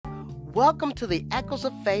Welcome to the Echoes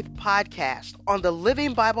of Faith podcast on the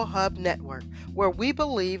Living Bible Hub Network, where we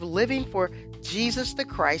believe living for Jesus the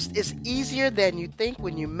Christ is easier than you think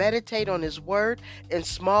when you meditate on His Word in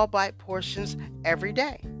small bite portions every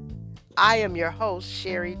day. I am your host,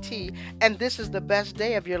 Sherry T., and this is the best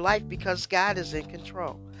day of your life because God is in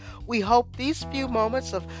control. We hope these few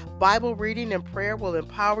moments of Bible reading and prayer will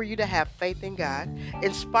empower you to have faith in God,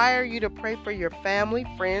 inspire you to pray for your family,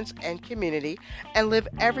 friends, and community, and live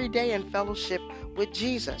every day in fellowship with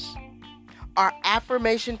Jesus. Our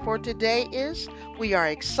affirmation for today is, we are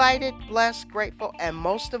excited, blessed, grateful, and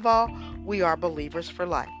most of all, we are believers for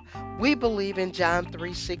life. We believe in John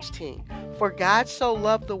 3:16. For God so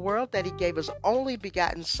loved the world that He gave His only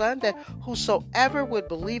begotten Son, that whosoever would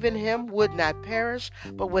believe in Him would not perish,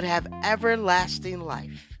 but would have everlasting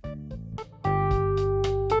life.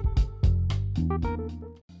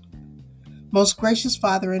 Most gracious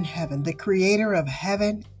Father in heaven, the Creator of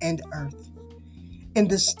heaven and earth, in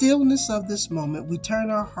the stillness of this moment, we turn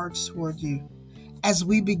our hearts toward You as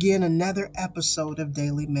we begin another episode of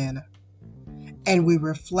Daily Manna, and we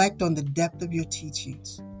reflect on the depth of Your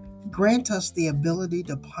teachings. Grant us the ability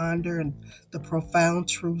to ponder the profound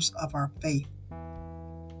truths of our faith,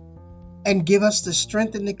 and give us the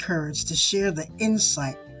strength and the courage to share the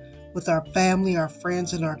insight with our family, our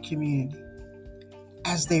friends, and our community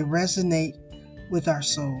as they resonate with our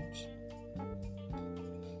souls.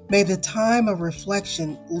 May the time of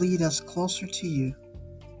reflection lead us closer to You.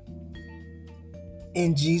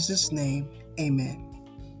 In Jesus' name, amen.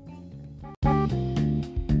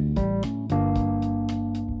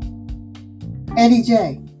 Eddie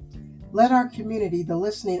J, let our community, the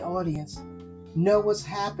listening audience, know what's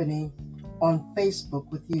happening on Facebook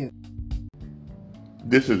with you.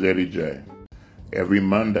 This is Eddie J. Every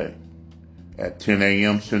Monday at 10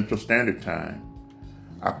 a.m. Central Standard Time,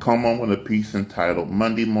 I come on with a piece entitled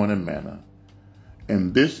Monday Morning Manna.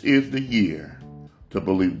 And this is the year to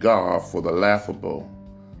believe God for the laughable,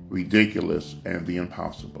 ridiculous, and the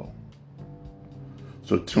impossible.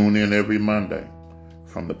 So tune in every Monday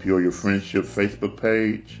from the Peoria Friendship Facebook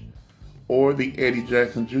page or the Eddie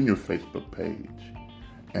Jackson Jr. Facebook page.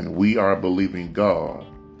 And we are believing God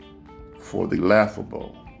for the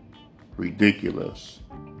laughable, ridiculous,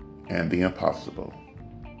 and the impossible.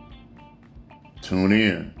 Tune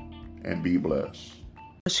in and be blessed.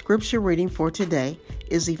 The scripture reading for today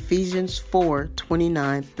is Ephesians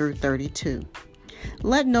 4:29 through 32.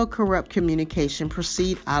 Let no corrupt communication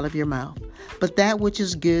proceed out of your mouth, but that which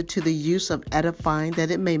is good to the use of edifying,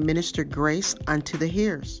 that it may minister grace unto the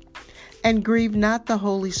hearers. And grieve not the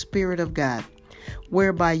Holy Spirit of God,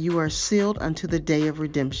 whereby you are sealed unto the day of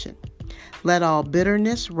redemption. Let all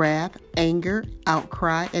bitterness, wrath, anger,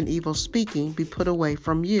 outcry, and evil speaking be put away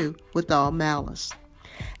from you with all malice.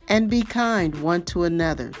 And be kind one to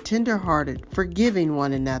another, tender-hearted, forgiving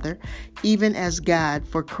one another, even as God,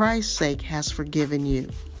 for Christ's sake, has forgiven you.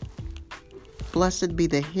 Blessed be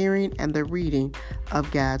the hearing and the reading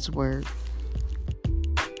of God's Word.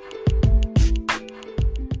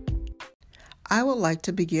 I would like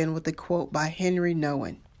to begin with a quote by Henry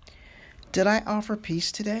Nouwen. Did I offer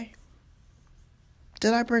peace today?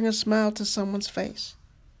 Did I bring a smile to someone's face?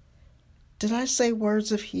 Did I say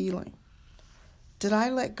words of healing? Did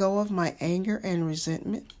I let go of my anger and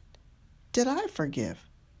resentment? Did I forgive?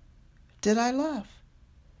 Did I love?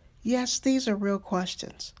 Yes, these are real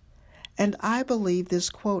questions, and I believe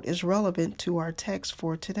this quote is relevant to our text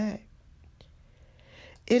for today.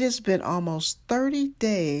 It has been almost 30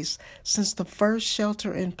 days since the first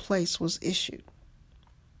shelter in place was issued,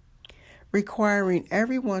 requiring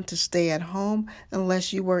everyone to stay at home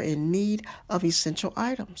unless you were in need of essential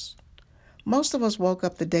items. Most of us woke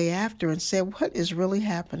up the day after and said, what is really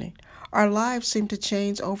happening? Our lives seem to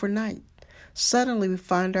change overnight. Suddenly we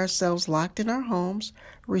find ourselves locked in our homes,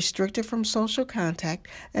 restricted from social contact,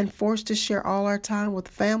 and forced to share all our time with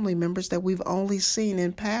family members that we've only seen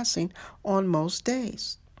in passing on most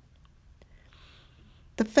days.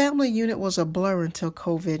 The family unit was a blur until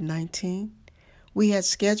COVID-19. We had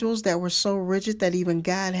schedules that were so rigid that even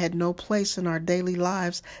God had no place in our daily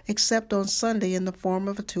lives except on Sunday in the form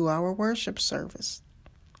of a 2-hour worship service.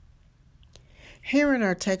 Here in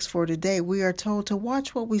our text for today, we are told to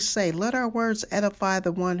watch what we say. Let our words edify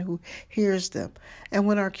the one who hears them. And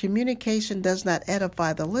when our communication does not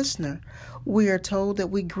edify the listener, we are told that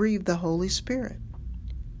we grieve the Holy Spirit.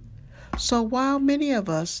 So while many of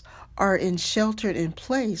us are sheltered in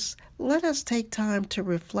place, let us take time to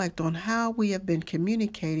reflect on how we have been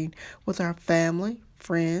communicating with our family,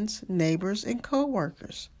 friends, neighbors, and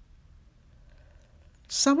co-workers.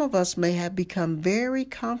 Some of us may have become very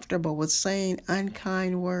comfortable with saying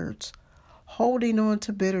unkind words, holding on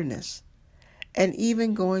to bitterness, and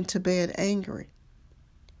even going to bed angry.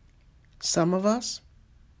 Some of us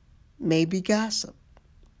may be gossip.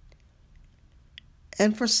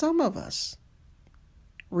 And for some of us,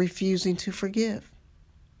 refusing to forgive.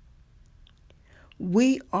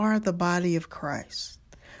 We are the body of Christ.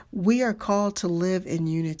 We are called to live in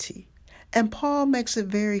unity. And Paul makes it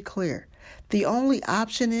very clear. The only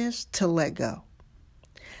option is to let go.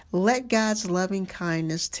 Let God's loving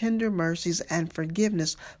kindness, tender mercies, and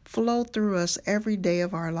forgiveness flow through us every day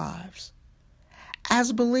of our lives.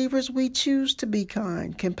 As believers, we choose to be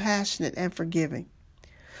kind, compassionate, and forgiving,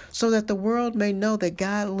 so that the world may know that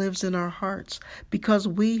God lives in our hearts because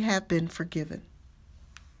we have been forgiven.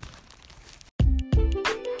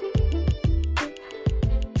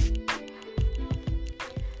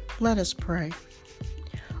 Let us pray.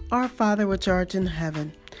 Our Father which art in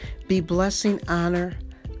heaven, be blessing, honor,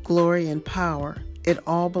 glory, and power. It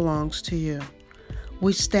all belongs to you.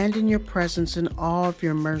 We stand in your presence in awe of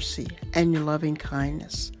your mercy and your loving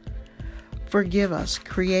kindness. Forgive us,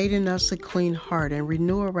 create in us a clean heart, and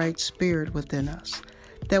renew a right spirit within us,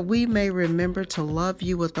 that we may remember to love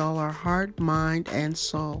you with all our heart, mind, and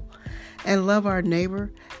soul, and love our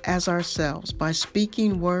neighbor as ourselves by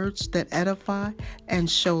speaking words that edify and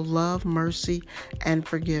show love, mercy, and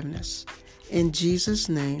forgiveness. In Jesus'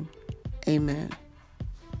 name, amen.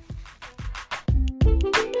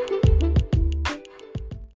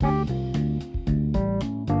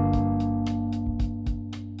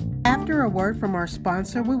 After a word from our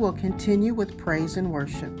sponsor, we will continue with praise and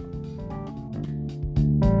worship.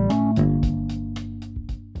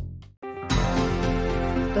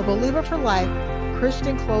 The Believer for Life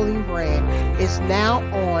Christian clothing brand is now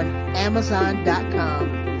on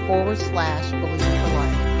Amazon.com/Believer for Life.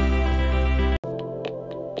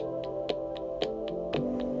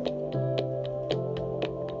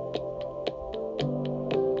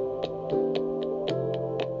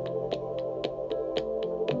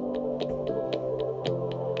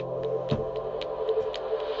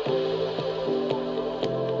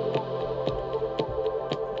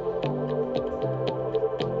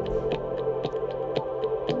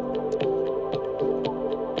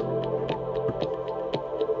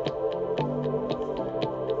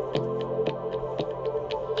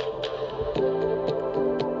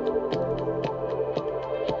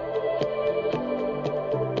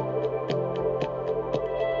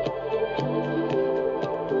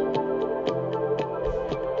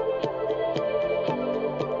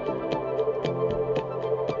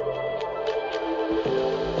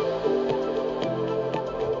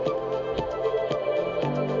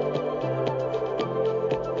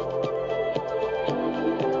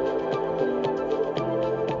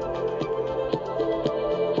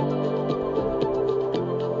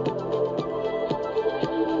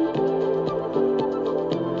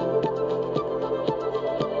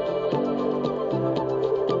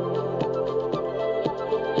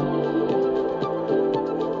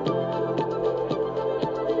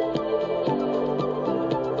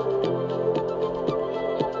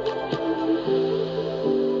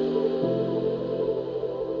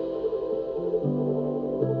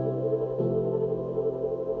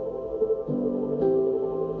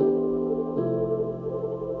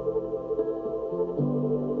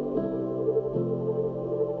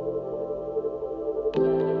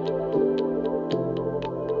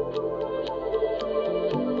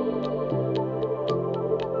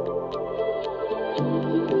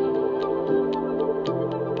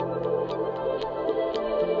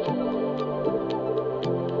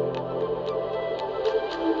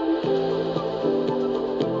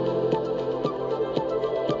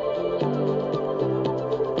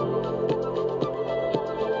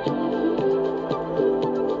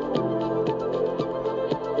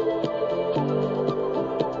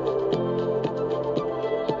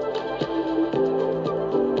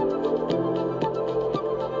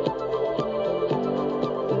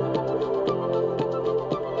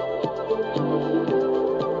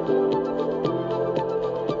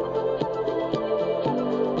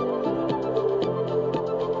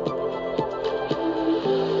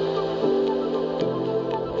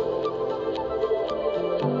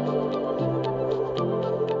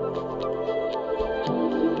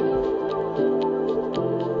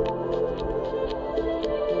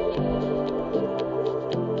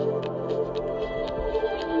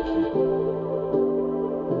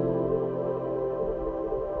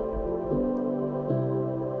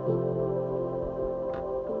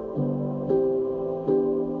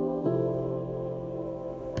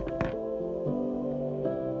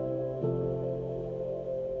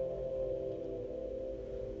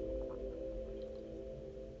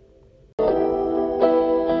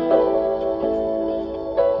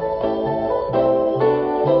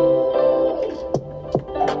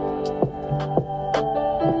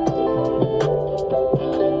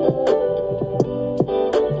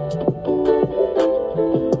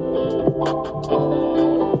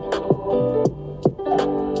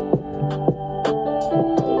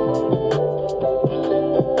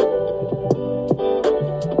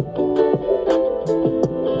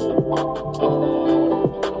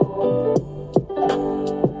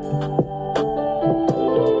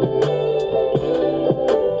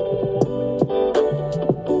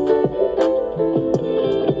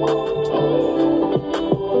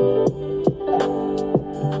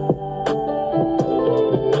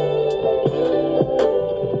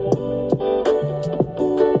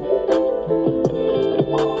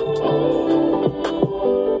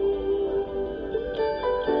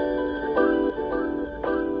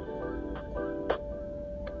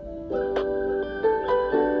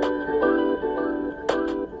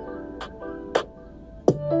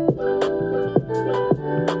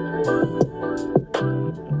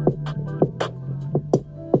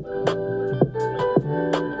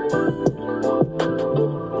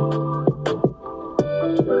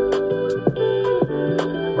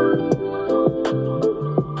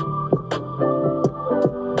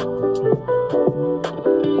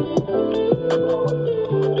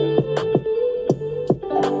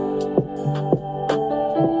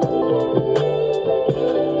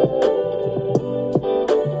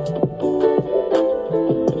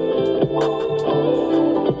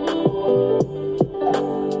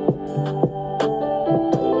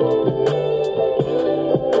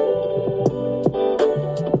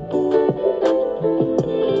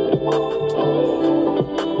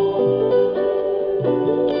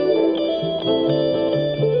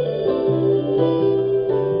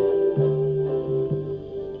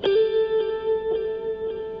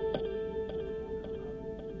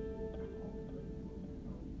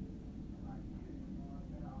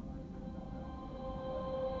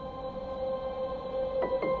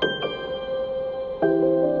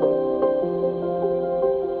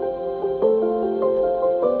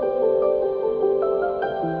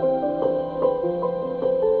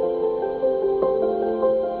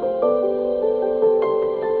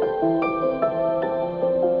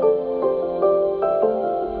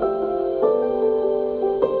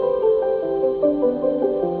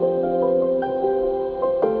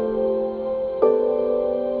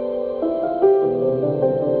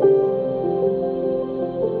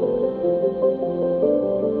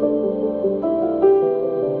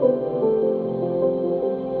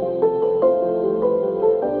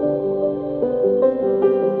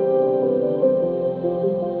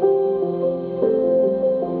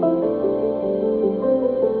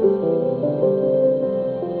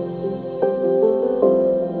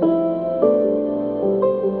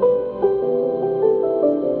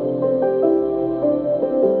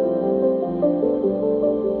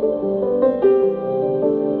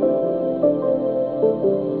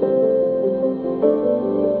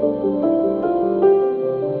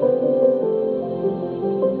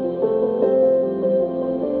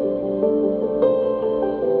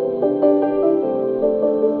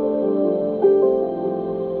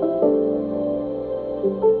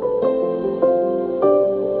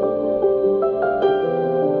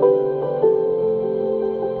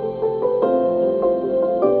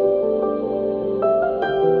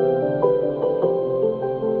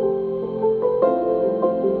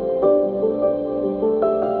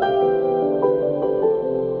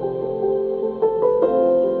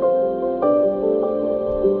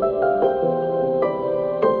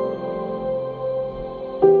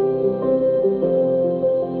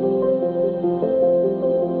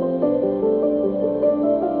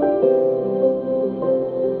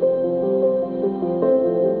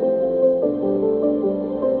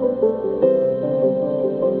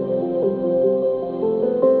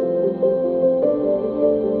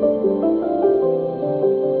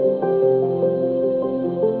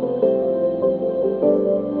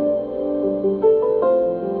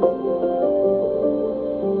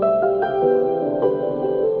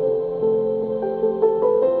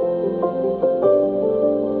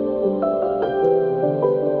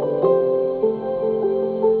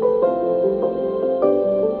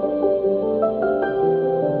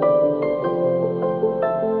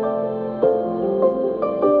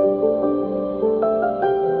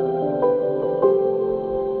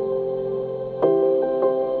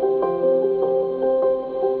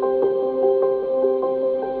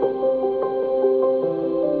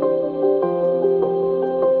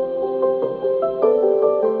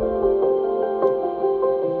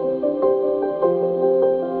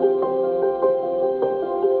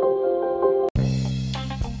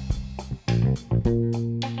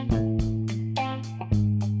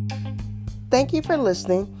 Thank you for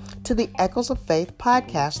listening to the Echoes of Faith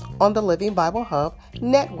podcast on the Living Bible Hub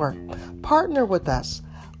Network, partner with us.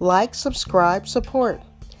 Like, subscribe, support.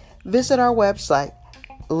 Visit our website,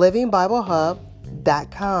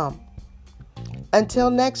 livingbiblehub.com. Until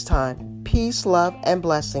next time, peace, love, and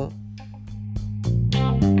blessing.